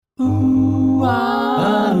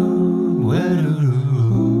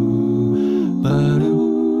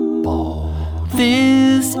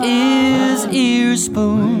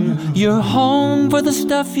Spoon, you're home for the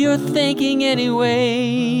stuff you're thinking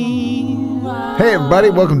anyway. Hey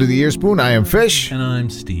everybody, welcome to the Ear Spoon. I am Fish. And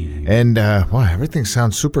I'm Steve. And, wow, everything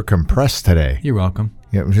sounds super compressed today. You're welcome.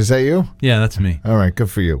 Yeah, is that you? Yeah, that's me. All right,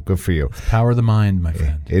 good for you, good for you. Power of the mind, my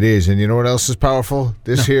friend. It is, and you know what else is powerful?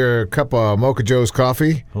 This here cup of Mocha Joe's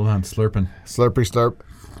coffee. Hold on, slurping. Slurpy slurp.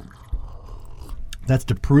 That's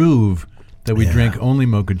to prove that we drink only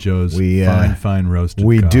Mocha Joe's fine roasted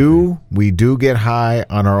coffee. We do get high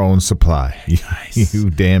on our own supply. Nice. You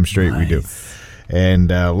damn straight we do. And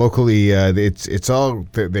locally, it's all,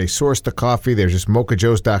 they source the coffee. There's just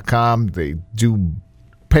mochajoes.com. They do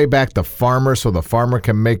pay back the farmer so the farmer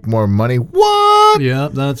can make more money. What? Yeah,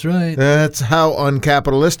 that's right. That's how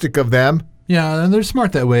uncapitalistic of them. Yeah, and they're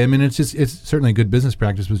smart that way. I mean, it's certainly good business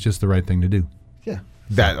practice, was just the right thing to do. Yeah.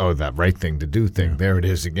 That right thing to do thing. Yeah. There it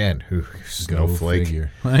is again. Snowflake.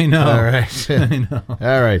 Figure. I know. All right. I know.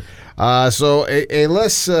 All right. So a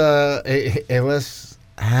less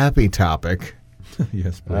happy topic.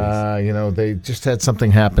 Yes, please. They just had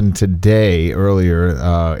something happen today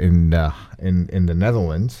earlier in the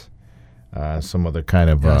Netherlands. Some other kind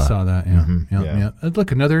of. I saw that. Yeah. Mm-hmm, yeah. Look,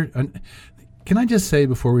 can I just say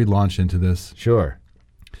before we launch into this? Sure.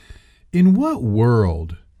 In what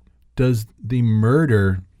world does the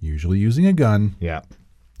murder, usually using a gun,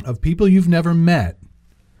 of people you've never met,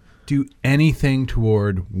 do anything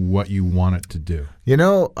toward what you want it to do?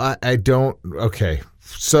 I don't. Okay,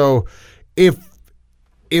 so if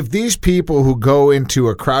these people who go into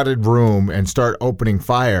a crowded room and start opening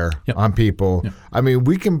fire on people, I mean,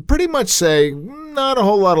 we can pretty much say not a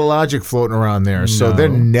whole lot of logic floating around there. No. So they're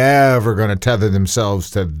never going to tether themselves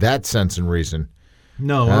to that sense and reason.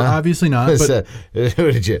 No, obviously not. But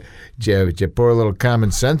did you pour a little common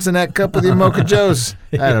sense in that cup with your Mocha Joe's?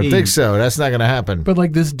 I don't think so. That's not going to happen. But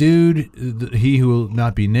like this dude, he who will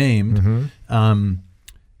not be named,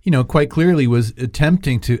 quite clearly was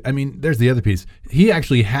attempting to. I mean, there's the other piece. He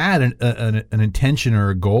actually had an intention or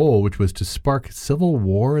a goal, which was to spark civil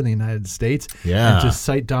war in the United States, and to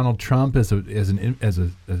cite Donald Trump as a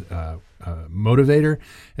motivator,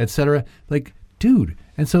 et cetera. Like, dude.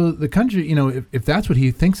 And so the country, if that's what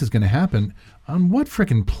he thinks is going to happen, on what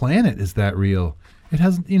frickin' planet is that real? It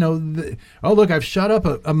hasn't, look, I've shut up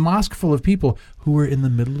a mosque full of people who were in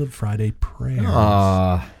the middle of Friday prayers.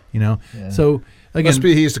 So again, must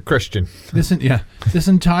be he's a Christian. This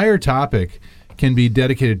entire topic can be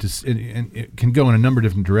dedicated to, and it can go in a number of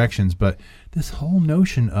different directions, but this whole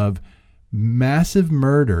notion of massive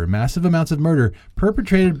amounts of murder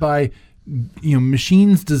perpetrated by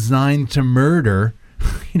machines designed to murder,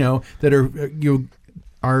 that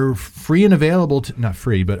are free and available to, not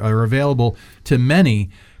free, but are available to many,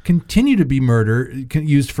 continue to be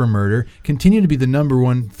used for murder, continue to be the number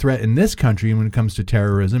one threat in this country when it comes to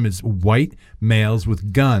terrorism. It's white males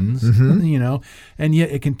with guns, and yet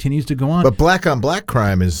it continues to go on. But black on black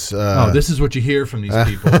crime is... this is what you hear from these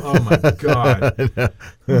people. Oh, my God.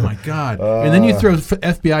 Oh, my God. And then you throw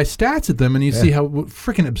FBI stats at them, and you see how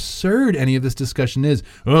freaking absurd any of this discussion is.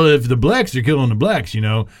 Well, if the blacks are killing the blacks,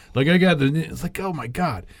 it's like, oh, my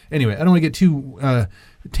God. Anyway, I don't want to get too...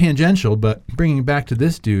 tangential, but bringing it back to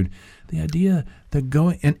this dude, the idea that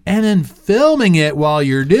going and then filming it while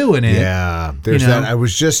you're doing it. Yeah, there's that. I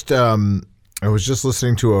was just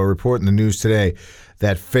listening to a report in the news today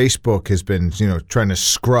that Facebook has been trying to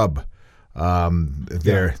scrub all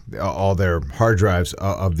their hard drives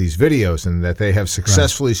of these videos, and that they have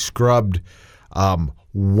successfully scrubbed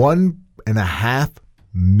 1.5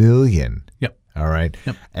 million. Yep. All right.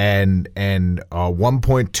 Yep. And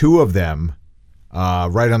 1.2 of them.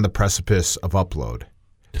 Right on the precipice of upload.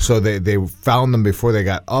 So they found them before they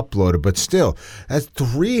got uploaded, but still, that's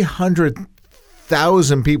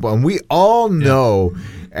 300,000 people. And we all know,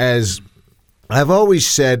 as I've always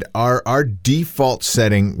said, our default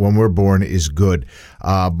setting when we're born is good.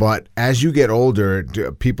 But as you get older,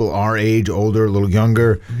 people our age, older, a little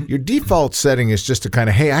younger, your default setting is just to kind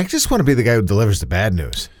of, hey, I just want to be the guy who delivers the bad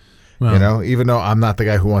news. Well, even though I'm not the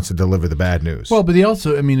guy who wants to deliver the bad news. Well, but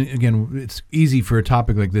again, it's easy for a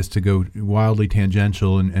topic like this to go wildly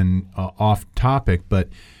tangential and off topic, but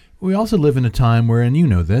we also live in a time where, and you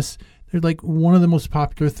know this, they're like one of the most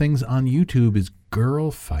popular things on YouTube is girl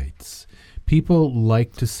fights. People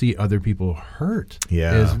like to see other people hurt.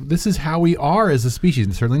 Yeah. This is how we are as a species,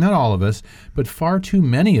 and certainly not all of us, but far too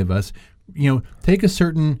many of us,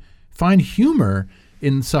 find humor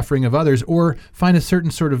in suffering of others, or find a certain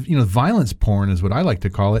sort of, violence porn is what I like to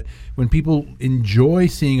call it, when people enjoy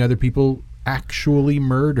seeing other people actually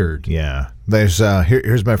murdered. Yeah. There's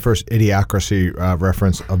here's my first Idiocracy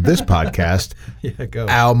reference of this podcast. Yeah, go.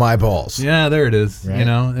 Ow, my balls. Yeah, there it is. Right.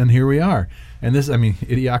 And here we are. And this, I mean,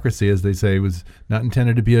 Idiocracy, as they say, was not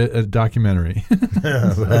intended to be a documentary.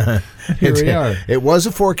 So, here we are. It was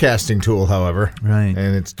a forecasting tool, however. Right.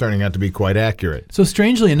 And it's turning out to be quite accurate. So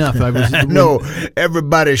strangely enough, I was... No,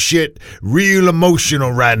 everybody's shit real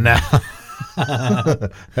emotional right now.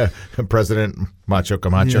 President Macho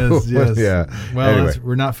Camacho. Yes. Yeah. Well, Anyway.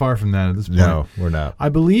 we're not far from that at this point. No, we're not. I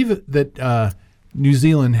believe that New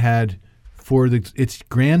Zealand had, for its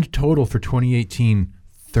grand total for 2018,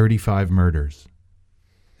 35 murders,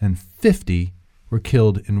 and 50 were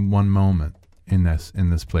killed in one moment in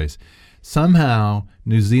this place. Somehow,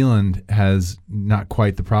 New Zealand has not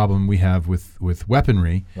quite the problem we have with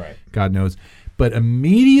weaponry. Right. God knows. But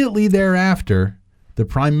immediately thereafter, the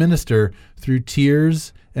Prime Minister, through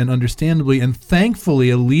tears and understandably and thankfully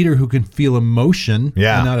a leader who can feel emotion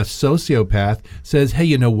and not a sociopath, says, hey,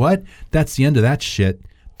 you know what? That's the end of that shit.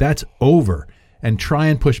 That's over. And try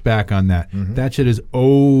and push back on that. Mm-hmm. That shit is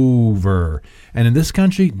over. And in this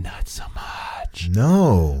country, not so much.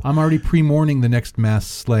 No. I'm already pre-mourning the next mass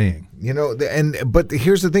slaying. You know, but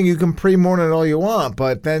here's the thing. You can pre-mourn it all you want,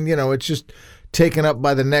 but then, you know, it's just taken up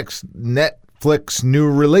by the next Netflix new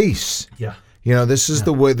release. Yeah. You know, this is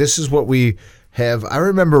the way. This is what we have. I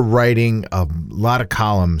remember writing a lot of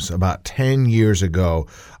columns about 10 years ago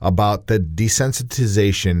about the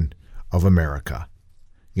desensitization of America.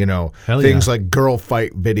 You know, things like girl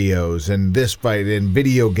fight videos and this fight and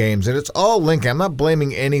video games, and it's all linked. I'm not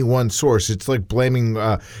blaming any one source. It's like blaming.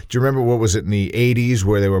 Do you remember what was it in the 80s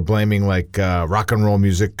where they were blaming like rock and roll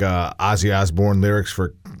music, Ozzy Osbourne lyrics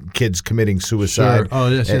for kids committing suicide? Sure. Oh,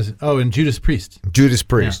 yes. Oh, and Judas Priest. Judas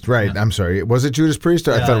Priest, right? Yeah. I'm sorry. Was it Judas Priest?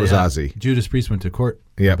 Or I thought it was Ozzy. Judas Priest went to court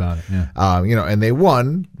about it. Yeah. You know, and they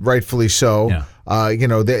won, rightfully so. Yeah. You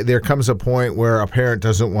know, there comes a point where a parent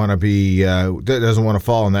doesn't want to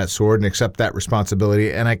fall on that sword and accept that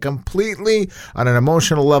responsibility. And I completely, on an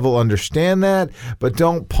emotional level, understand that, but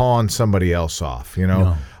don't pawn somebody else off. You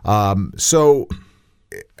know. No.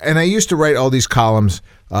 And I used to write all these columns,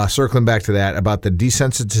 circling back to that, about the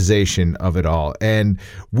desensitization of it all. And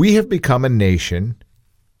we have become a nation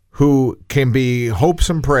who can be hopes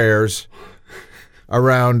and prayers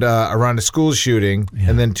around a school shooting,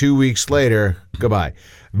 and then 2 weeks later, goodbye.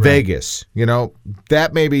 Right. Vegas, you know,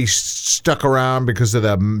 that may be stuck around because of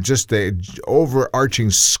the overarching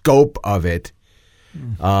scope of it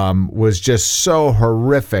was just so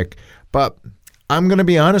horrific. But I'm going to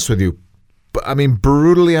be honest with you. I mean,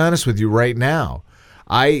 brutally honest with you right now.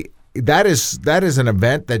 That is an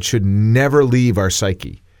event that should never leave our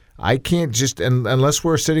psyche. I can't unless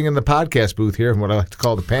we're sitting in the podcast booth here in what I like to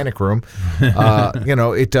call the panic room, you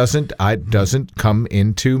know, it doesn't come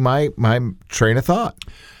into my train of thought.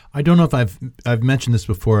 I don't know if I've mentioned this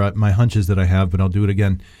before. My hunch is that I have, but I'll do it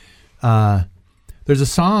again. There's a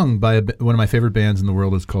song by one of my favorite bands in the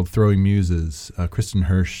world. It's called Throwing Muses. Kristen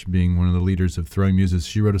Hirsch being one of the leaders of Throwing Muses.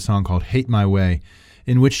 She wrote a song called Hate My Way,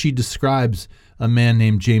 in which she describes a man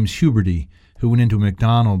named James Huberty who went into a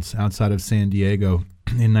McDonald's outside of San Diego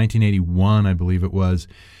in 1981, I believe it was,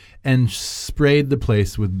 and sprayed the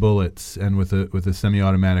place with bullets and with a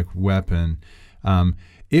semi-automatic weapon.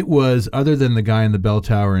 It was, other than the guy in the bell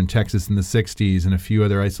tower in Texas in the 60s and a few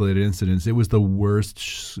other isolated incidents, it was the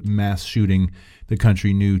worst mass shooting the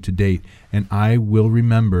country knew to date. And I will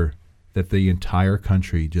remember that the entire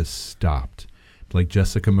country just stopped. Like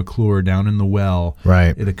Jessica McClure down in the well,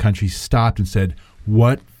 right? The country stopped and said,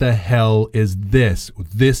 what the hell is this?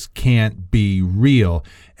 This can't be real.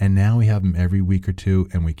 And now we have them every week or two,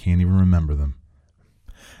 and we can't even remember them.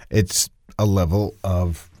 It's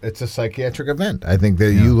a psychiatric event. I think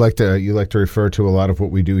that you like to refer to a lot of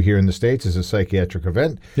what we do here in the States as a psychiatric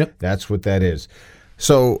event. Yep. That's what that is.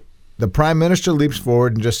 So the Prime Minister leaps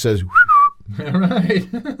forward and just says, right.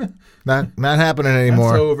 not happening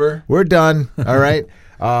anymore. That's over. We're done. All right.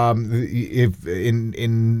 If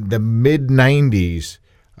in the mid 90s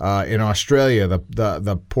in Australia,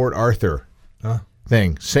 the Port Arthur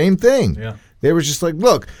thing, same thing. Yeah. They were just like,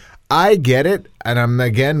 look, I get it,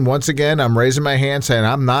 and once again, I'm raising my hand saying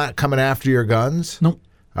I'm not coming after your guns. Nope.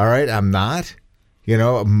 All right, I'm not. You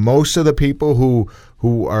know, most of the people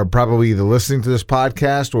who are probably either listening to this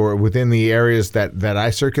podcast or within the areas that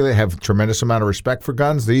I circulate have a tremendous amount of respect for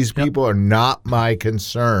guns. These people are not my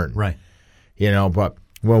concern. Right. You know, but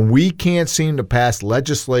when we can't seem to pass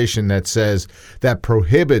legislation that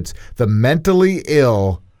prohibits the mentally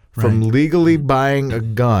ill from legally buying a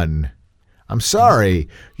gun, I'm sorry.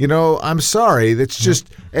 You know, I'm sorry. That's just,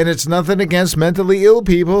 and it's nothing against mentally ill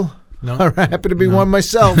people. No. I happen to be one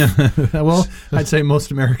myself. Well, I'd say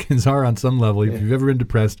most Americans are on some level. If you've ever been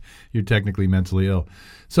depressed, you're technically mentally ill.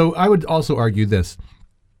 So I would also argue this.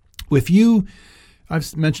 If you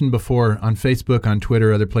I've mentioned before on Facebook, on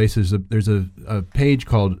Twitter, other places, there's a page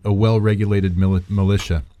called A Well-Regulated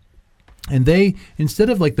Militia. And they, instead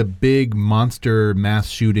of like the big monster mass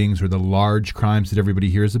shootings or the large crimes that everybody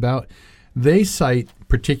hears about, they cite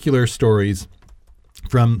particular stories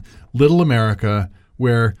from Little America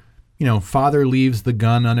where, father leaves the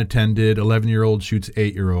gun unattended, 11-year-old shoots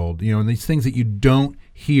 8-year-old, and these things that you don't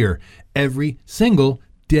hear every single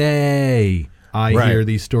day. I hear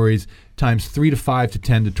these stories times 3 to 5 to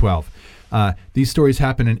 10 to 12. These stories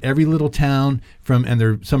happen in every little town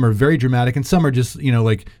and some are very dramatic and some are just,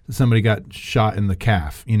 like somebody got shot in the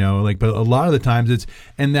calf, but a lot of the times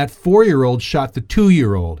and that 4-year-old shot the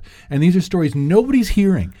 2-year-old. And these are stories nobody's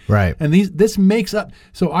hearing. Right. And this makes up.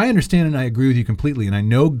 So I understand and I agree with you completely. And I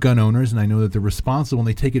know gun owners and I know that they're responsible and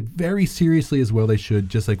they take it very seriously as well. They should,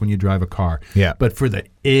 just like when you drive a car. Yeah. But for the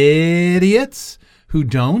idiots who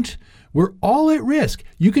don't, we're all at risk.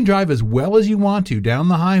 You can drive as well as you want to down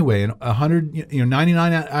the highway, and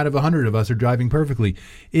 99 out of 100 of us are driving perfectly.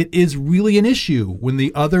 It is really an issue when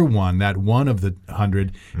the other one, that one of the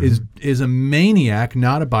 100, is a maniac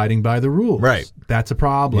not abiding by the rules. Right. That's a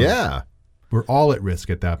problem. Yeah. We're all at risk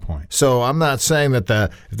at that point. So I'm not saying that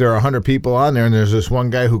if there are 100 people on there and there's this one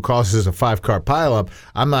guy who causes a 5-car pileup,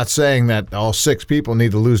 I'm not saying that all 6 people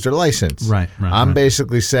need to lose their license. Right. I'm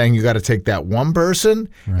basically saying you got to take that one person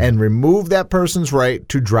and remove that person's right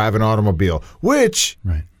to drive an automobile, which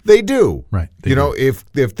they do. Right.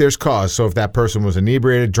 If there's cause. So if that person was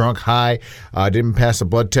inebriated, drunk, high, didn't pass a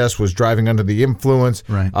blood test, was driving under the influence,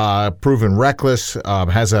 proven reckless,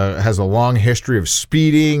 has a long history of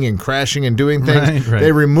speeding and crashing and doing things,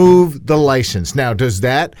 they remove the license. Now, does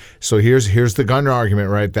that? So here's the gun argument,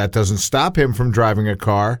 right? That doesn't stop him from driving a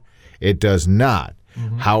car. It does not.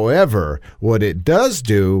 Mm-hmm. However, what it does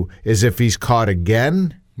do is if he's caught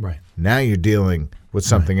again, now you're dealing with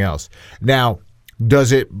something else. Now,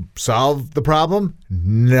 does it solve the problem?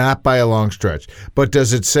 Not by a long stretch. But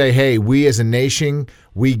does it say, hey, we as a nation,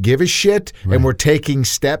 we give a shit and we're taking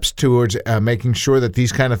steps towards making sure that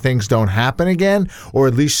these kind of things don't happen again, or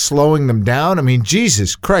at least slowing them down? I mean,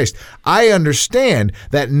 Jesus Christ, I understand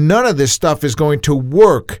that none of this stuff is going to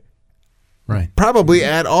work probably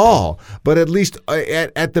at all. But at least,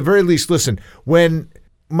 at the very least, listen, when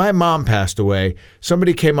my mom passed away,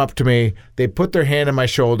 somebody came up to me, they put their hand on my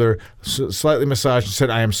shoulder, slightly massaged, and said,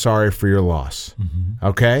 I am sorry for your loss. Mm-hmm.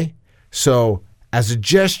 Okay? So as a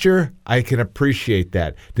gesture, I can appreciate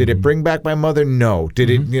that. Did it bring back my mother? No. Did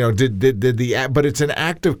it, but it's an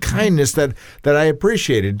act of kindness that I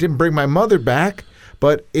appreciated. It didn't bring my mother back.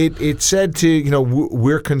 But it said to,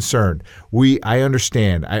 we're concerned. I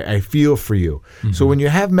understand. I feel for you. Mm-hmm. So when you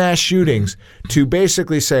have mass shootings, to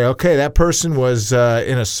basically say, okay, that person was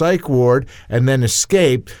in a psych ward and then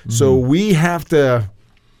escaped, so we have to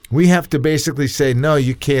basically say, no,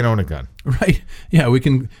 you can't own a gun. Right. Yeah, we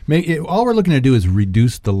can make it. All we're looking to do is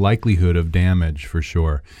reduce the likelihood of damage for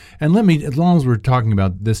sure. And as long as we're talking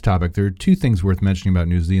about this topic, there are 2 things worth mentioning about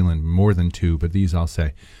New Zealand, more than 2, but these I'll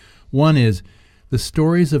say. One is, the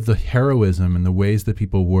stories of the heroism and the ways that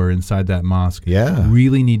people were inside that mosque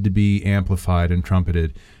really need to be amplified and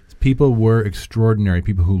trumpeted. People were extraordinary,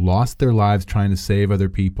 people who lost their lives trying to save other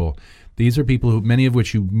people. These are people who, many of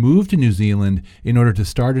which who moved to New Zealand in order to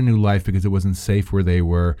start a new life because it wasn't safe where they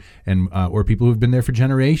were, and or people who have been there for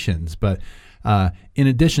generations. But in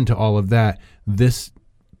addition to all of that, this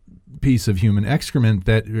piece of human excrement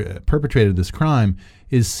that perpetrated this crime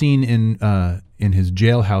is seen in his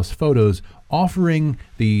jailhouse photos, offering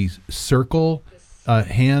the circle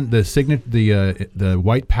hand, the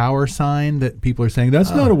white power sign that people are saying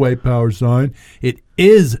that's not a white power sign. It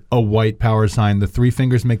is a white power sign. The 3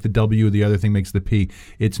 fingers make the W, the other thing makes the P.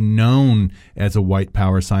 It's known as a white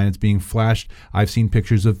power sign. It's being flashed. I've seen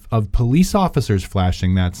pictures of police officers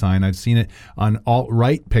flashing that sign. I've seen it on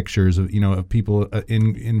alt-right pictures of people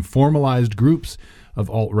in formalized groups of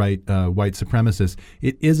alt-right white supremacists.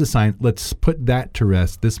 It is a sign. Let's put that to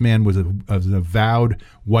rest. This man was an avowed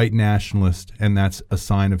white nationalist, and that's a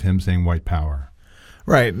sign of him saying white power.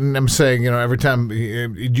 Right. And I'm saying, every time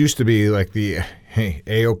it used to be like hey,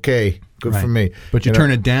 A-OK, good for me. But you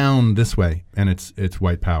turn it down this way, and it's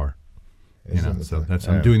white power. So that's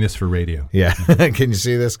I'm doing this for radio. Yeah. Can you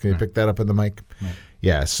see this? Can you pick that up in the mic? Right.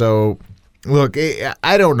 Yeah. So, look,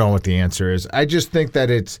 I don't know what the answer is. I just think that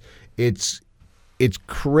it's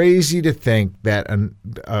crazy to think that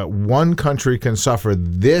one country can suffer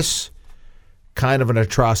this kind of an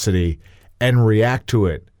atrocity and react to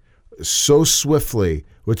it so swiftly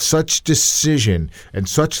with such decision and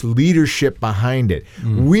such leadership behind it.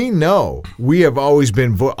 We know we have always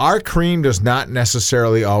been our cream does not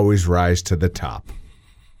necessarily always rise to the top.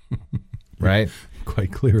 Right? Of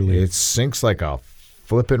quite clearly. It sinks like a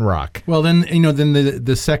flipping rock. Well, then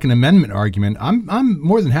the Second Amendment argument. I'm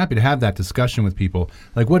more than happy to have that discussion with people.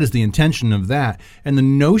 Like, what is the intention of that? And the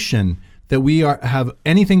notion that we have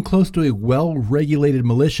anything close to a well-regulated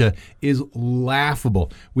militia is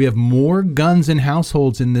laughable. We have more guns in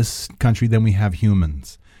households in this country than we have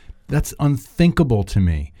humans. That's unthinkable to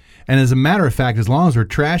me. And as a matter of fact, as long as we're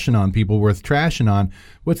trashing on people worth trashing on,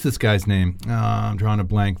 what's this guy's name? I'm drawing a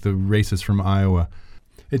blank. The racist from Iowa.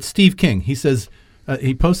 It's Steve King. He says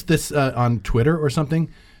he posts this on Twitter or something.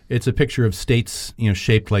 It's a picture of states,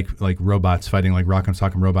 shaped like robots fighting like Rock'em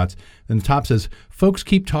Sock'em robots. Then the top says, "Folks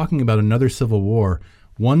keep talking about another civil war.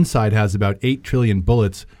 One side has about 8 trillion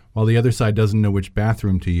bullets, while the other side doesn't know which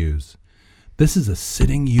bathroom to use." This is a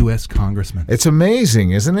sitting U.S. congressman. It's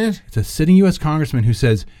amazing, isn't it? It's a sitting U.S. congressman who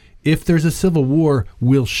says, if there's a civil war,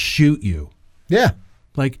 we'll shoot you. Yeah.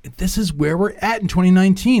 Like, this is where we're at in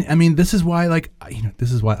 2019. I mean, this is why,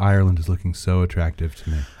 this is why Ireland is looking so attractive to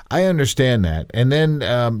me. I understand that. And then,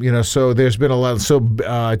 so there's been a lot. So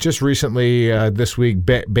just recently this week,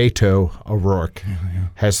 Beto O'Rourke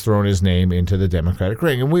has thrown his name into the Democratic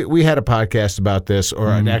ring. And we had a podcast about this,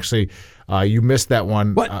 or actually you missed that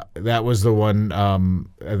one. What? That was the one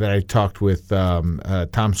that I talked with Tom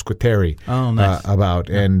Squateri nice. about.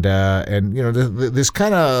 And this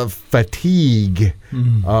kind of fatigue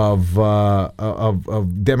of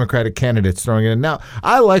Democratic candidates throwing it in. Now,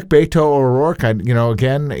 I like Beto O'Rourke.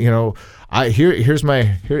 Here's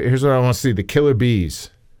what I want to see: the Killer Bees.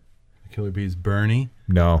 The Killer Bees, Bernie.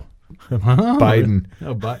 No, Biden.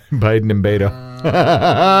 Oh, Biden and Beto.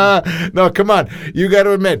 No, come on. You got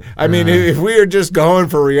to admit. I mean, if we are just going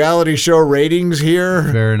for reality show ratings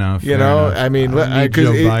here, fair enough. I mean,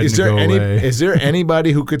 is is there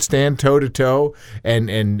anybody who could stand toe to toe and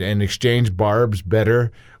exchange barbs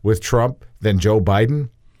better with Trump than Joe Biden?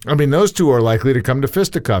 I mean, those two are likely to come to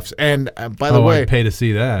fisticuffs. And by the way, I'd pay to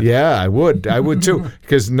see that. Yeah, I would. I would too,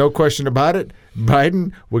 because no question about it,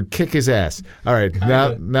 Biden would kick his ass. All right,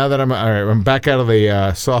 now that I'm back out of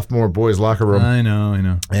the sophomore boys locker room. I know,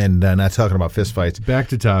 and not talking about fistfights. Back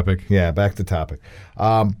to topic. Yeah, back to topic.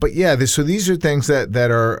 But yeah, so these are things that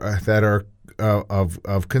are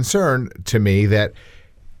of concern to me, that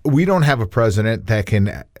we don't have a president that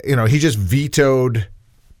can. He just vetoed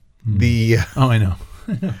the. Oh, I know.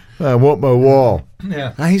 I want my wall.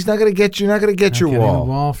 Yeah. He's not going to get you. Not going to get your wall.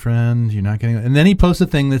 The wall, friend. You're not getting. And then he posts a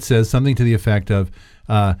thing that says something to the effect of,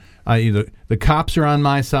 the cops are on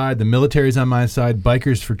my side, the military's on my side,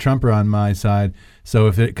 bikers for Trump are on my side. So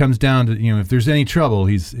if it comes down to, if there's any trouble,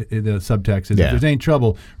 the subtext is, if there's any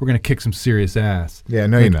trouble, we're going to kick some serious ass. Yeah,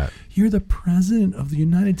 no, you're not. You're the president of the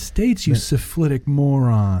United States, you syphilitic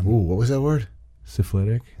moron. Ooh, what was that word?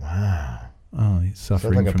 Syphilitic. Wow. Oh, he's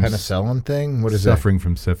suffering from... like a penicillin thing? What is suffering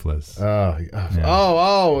from syphilis. Oh,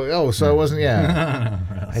 so it wasn't,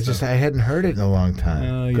 I hadn't heard it in a long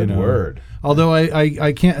time. Good word. Although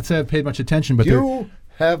I can't say I've paid much attention, but you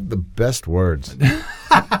have the best words.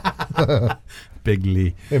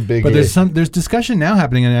 Bigly. Big but there's discussion now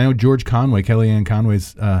happening, and I know George Conway, Kellyanne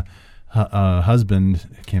Conway's husband,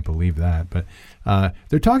 I can't believe that, but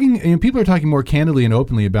they're talking. People are talking more candidly and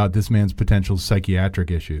openly about this man's potential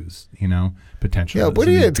psychiatric issues. Potential. Yeah, what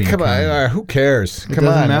do you? Come on, who cares? It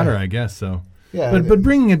doesn't matter, I guess so. Yeah, but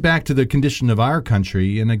bringing it back to the condition of our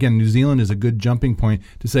country, and again, New Zealand is a good jumping point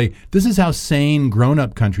to say this is how sane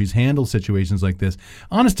grown-up countries handle situations like this.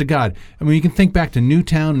 Honest to God, I mean, you can think back to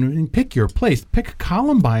Newtown and pick your place, pick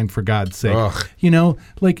Columbine for God's sake. Ugh.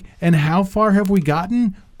 And how far have we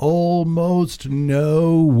gotten? Almost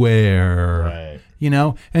nowhere. Right.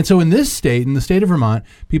 And so in this state, in the state of Vermont,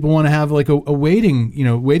 people want to have like a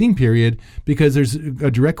waiting period, because there's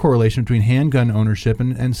a direct correlation between handgun ownership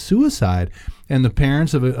and suicide. And the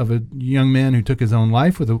parents of a young man who took his own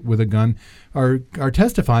life with a gun are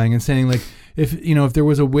testifying and saying, like, if there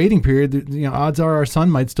was a waiting period, odds are our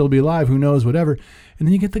son might still be alive. Who knows? Whatever. And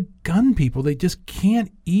then you get the gun people; they just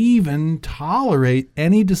can't even tolerate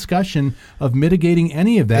any discussion of mitigating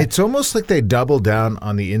any of that. It's almost like they double down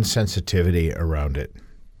on the insensitivity around it.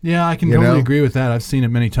 Yeah, I can totally agree with that. I've seen it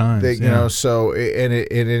many times. It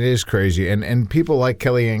is crazy. And people like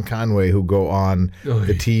Kellyanne Conway who go on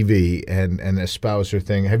the TV and espouse her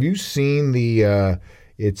thing. Have you seen the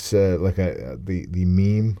it's like the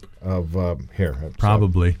meme of here?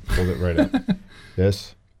 Probably. Hold it right up.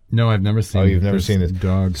 This? No, I've never seen. Oh, you've never seen this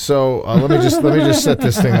dog. So let me just set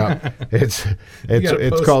this thing up. It's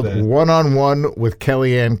called One on One with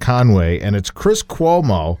Kellyanne Conway, and it's Chris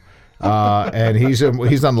Cuomo. And he's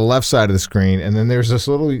on the left side of the screen, and then there's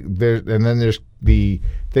there's the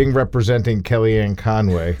thing representing Kellyanne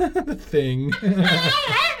Conway. The thing.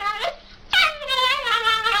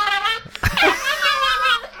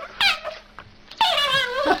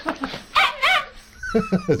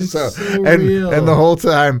 And the whole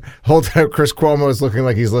time Chris Cuomo is looking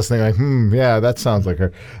like he's listening, like, yeah, that sounds like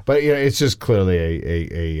her. But it's just clearly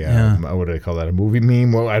a what do they call that? A movie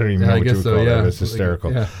meme? Well, I don't even know what you would call that. It's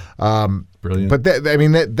hysterical. Brilliant. But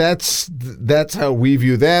that's how we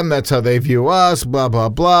view them. That's how they view us. Blah blah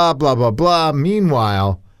blah blah blah blah.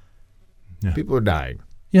 Meanwhile, people are dying.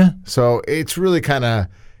 Yeah. So it's really kind of,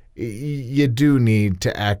 you do need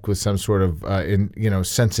to act with some sort of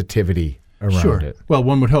sensitivity around it. Well,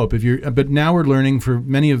 one would hope. But now we're learning for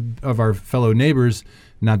many of our fellow neighbors,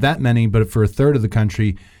 not that many, but for a third of the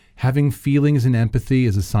country, having feelings and empathy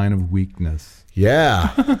is a sign of weakness.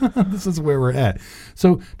 Yeah. This is where we're at.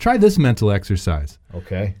 So try this mental exercise.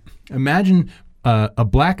 Okay. Imagine a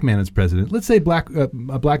black man as president. Let's say a black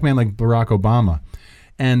man like Barack Obama.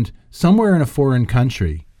 And somewhere in a foreign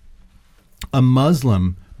country, a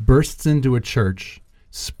Muslim bursts into a church,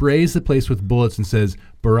 sprays the place with bullets, and says,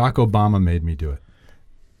 Barack Obama made me do it.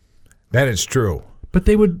 That is true. But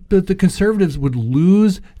the conservatives would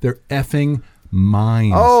lose their effing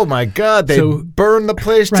minds. Oh, my God. They burn the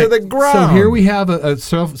place to the ground. So here we have a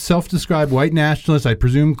self-described white nationalist. I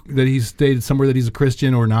presume that he's stated somewhere that he's a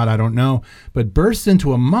Christian or not. I don't know. But bursts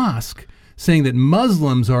into a mosque saying that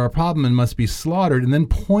Muslims are a problem and must be slaughtered, and then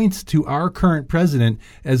points to our current president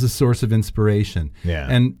as a source of inspiration. Yeah.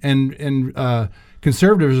 And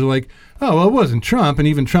conservatives are like, oh, well, it wasn't Trump. And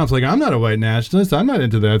even Trump's like, I'm not a white nationalist. I'm not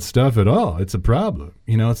into that stuff at all. It's a problem.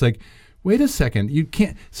 It's like, wait a second. You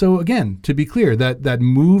can't. So again, to be clear, that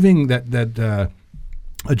moving, that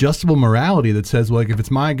adjustable morality that says, well, like, if it's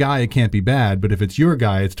my guy, it can't be bad. But if it's your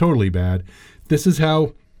guy, it's totally bad. This is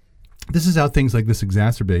how things like this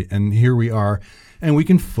exacerbate, and here we are, and we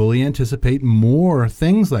can fully anticipate more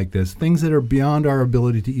things like this, things that are beyond our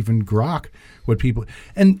ability to even grok what people.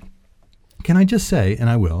 And can I just say, and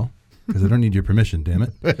I will, because I don't need your permission, damn it.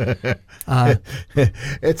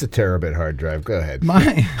 It's a terabit hard drive. Go ahead.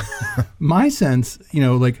 My sense,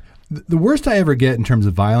 like the worst I ever get in terms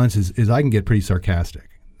of violence is I can get pretty sarcastic.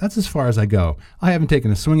 That's as far as I go. I haven't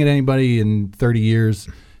taken a swing at anybody in 30 years.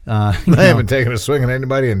 I haven't taken a swing at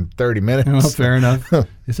anybody in 30 minutes. Well, fair enough.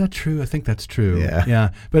 Is that true? I think that's true. Yeah.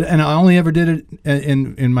 And I only ever did it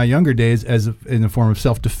in my younger days in a form of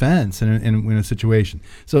self-defense in a situation.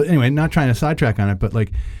 So anyway, not trying to sidetrack on it, but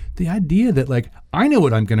like the idea that like I know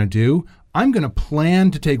what I'm going to do. I'm going to plan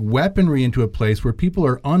to take weaponry into a place where people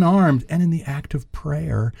are unarmed and in the act of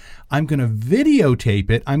prayer. I'm going to videotape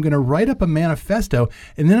it. I'm going to write up a manifesto,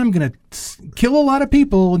 and then I'm going to kill a lot of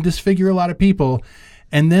people and disfigure a lot of people.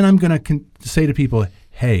 And then I'm going to say to people,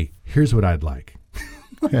 hey, here's what I'd like.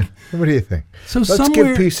 What do you think? So let's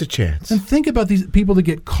give peace a chance. And think about these people that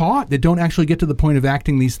get caught that don't actually get to the point of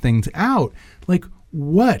acting these things out. Like,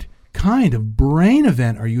 what kind of brain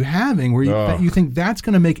event are you having where you think that's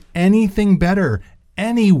going to make anything better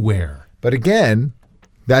anywhere? But again,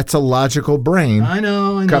 that's a logical brain. I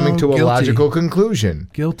know. Coming to Guilty. A logical conclusion.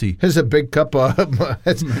 Guilty. Here's a big cup of.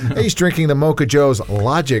 He's drinking the Mocha Joe's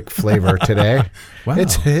Logic flavor today. Wow.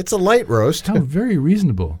 It's a light roast. How very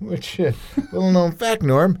reasonable. Which little known fact,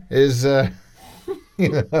 Norm, is it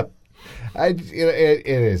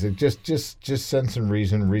is. It just sense and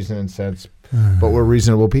reason and sense. But we're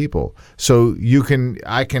reasonable people. So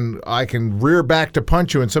I can rear back to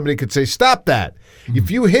punch you, and somebody could say, "Stop that!"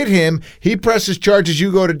 If you hit him, he presses charges.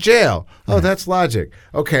 You go to jail. Oh, that's logic.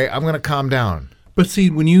 Okay, I'm going to calm down. But see,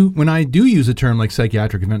 when I do use a term like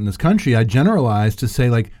psychiatric event in this country, I generalize to say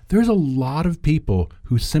like there's a lot of people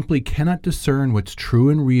who simply cannot discern what's true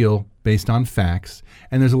and real based on facts,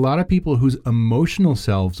 and there's a lot of people whose emotional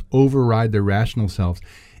selves override their rational selves.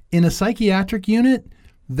 In a psychiatric unit,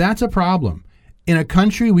 that's a problem. In a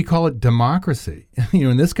country, we call it democracy.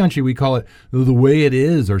 In this country, we call it the way it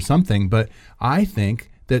is or something. But I think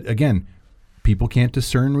that, again, people can't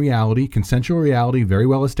discern reality, consensual reality, very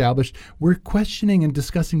well established. We're questioning and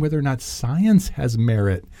discussing whether or not science has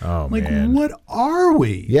merit. Oh, like, man. What are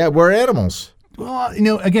we? Yeah, we're animals. Well,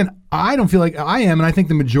 again, I don't feel like I am, and I think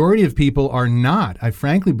the majority of people are not. I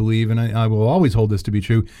frankly believe, and I will always hold this to be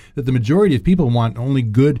true, that the majority of people want only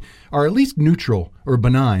good, or at least neutral or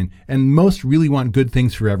benign, and most really want good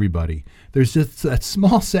things for everybody. There's just a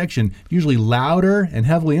small section, usually louder and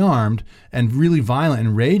heavily armed and really violent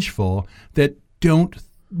and rageful, that don't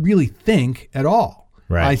really think at all.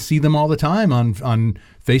 Right. I see them all the time on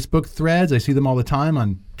Facebook threads. I see them all the time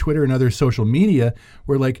on Twitter and other social media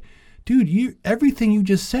where like, dude, everything you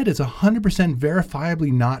just said is 100%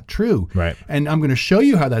 verifiably not true. Right. And I'm going to show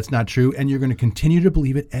you how that's not true, and you're going to continue to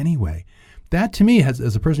believe it anyway. That, to me, as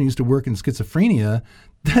a person who used to work in schizophrenia,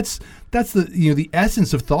 that's the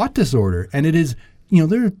essence of thought disorder, and it is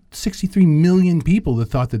there are 63 million people that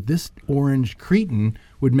thought that this orange cretin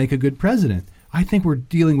would make a good president. I think we're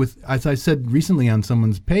dealing with, as I said recently on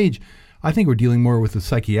someone's page, I think we're dealing more with a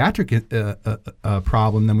psychiatric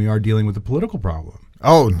problem than we are dealing with a political problem.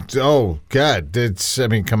 Oh, God!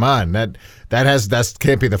 Come on. That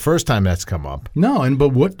can't be the first time that's come up. No, but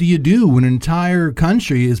what do you do when an entire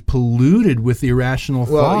country is polluted with irrational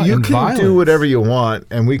thought and violence? Well, you can do whatever you want,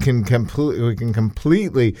 and we can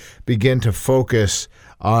completely begin to focus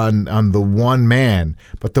on the one man.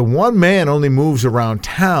 But the one man only moves around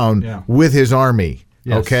town with his army.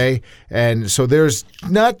 Yes. Okay? And so there's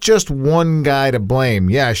not just one guy to blame.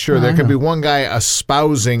 Yeah, sure, there can be one guy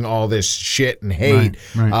espousing all this shit and hate,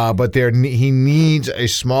 right. But he needs a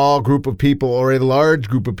small group of people, or a large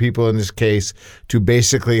group of people in this case, to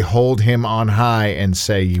basically hold him on high and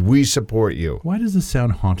say, we support you. Why does this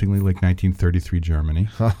sound hauntingly like 1933 Germany?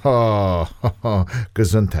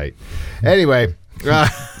 Gesundheit. Anyway.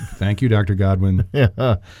 Thank you, Dr. Godwin.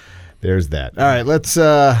 Yeah, there's that. All right, let's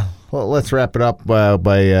wrap it up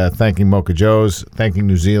by thanking Mocha Joe's, thanking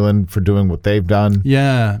New Zealand for doing what they've done.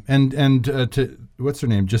 Yeah, and to what's her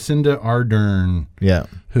name, Jacinda Ardern. Yeah,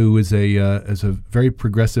 who is a very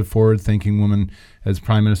progressive, forward-thinking woman as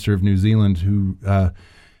Prime Minister of New Zealand, who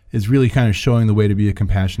is really kind of showing the way to be a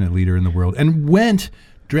compassionate leader in the world, and went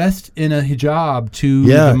dressed in a hijab to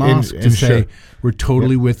the mosque to say, "We're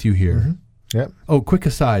totally with you here." Mm-hmm. Yep. Oh, quick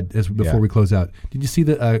aside before we close out. Did you see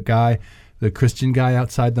the Christian guy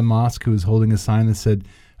outside the mosque who was holding a sign that said,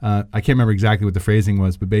 I can't remember exactly what the phrasing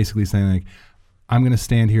was, but basically saying like, I'm going to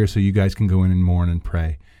stand here so you guys can go in and mourn and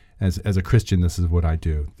pray. As a Christian, this is what I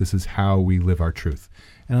do. This is how we live our truth.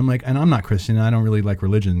 And I'm like, and I'm not Christian. I don't really like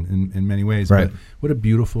religion in many ways. Right. But what a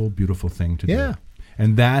beautiful, beautiful thing to do.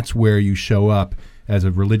 And that's where you show up as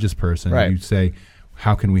a religious person. Right. You say,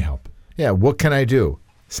 how can we help? Yeah, what can I do?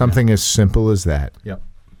 Something as simple as that. Yep.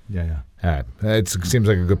 Yeah. All right. It seems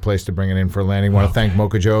like a good place to bring it in for a landing. I want to thank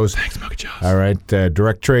Mocha Joe's. Thanks, Mocha Joe's. All right.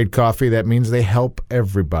 Direct Trade Coffee, that means they help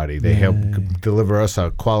everybody. They help deliver us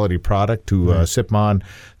a quality product to sip on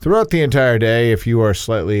throughout the entire day. If you are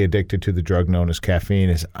slightly addicted to the drug known as caffeine,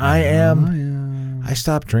 as I am, I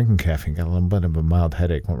stopped drinking caffeine, got a little bit of a mild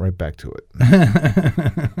headache, went right back to it.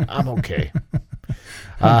 I'm okay.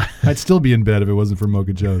 I'd still be in bed if it wasn't for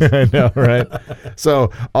Mocha Joe's. I know, right?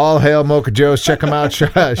 So all hail Mocha Joe's. Check them out.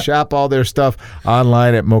 Shop all their stuff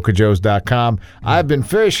online at mochajoes.com. I've been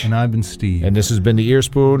Fish. And I've been Steve. And this has been The Ear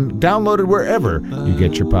Spoon, downloaded wherever you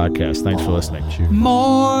get your podcast. Thanks for listening. Cheers.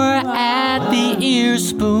 More at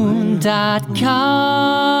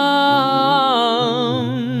theearspoon.com.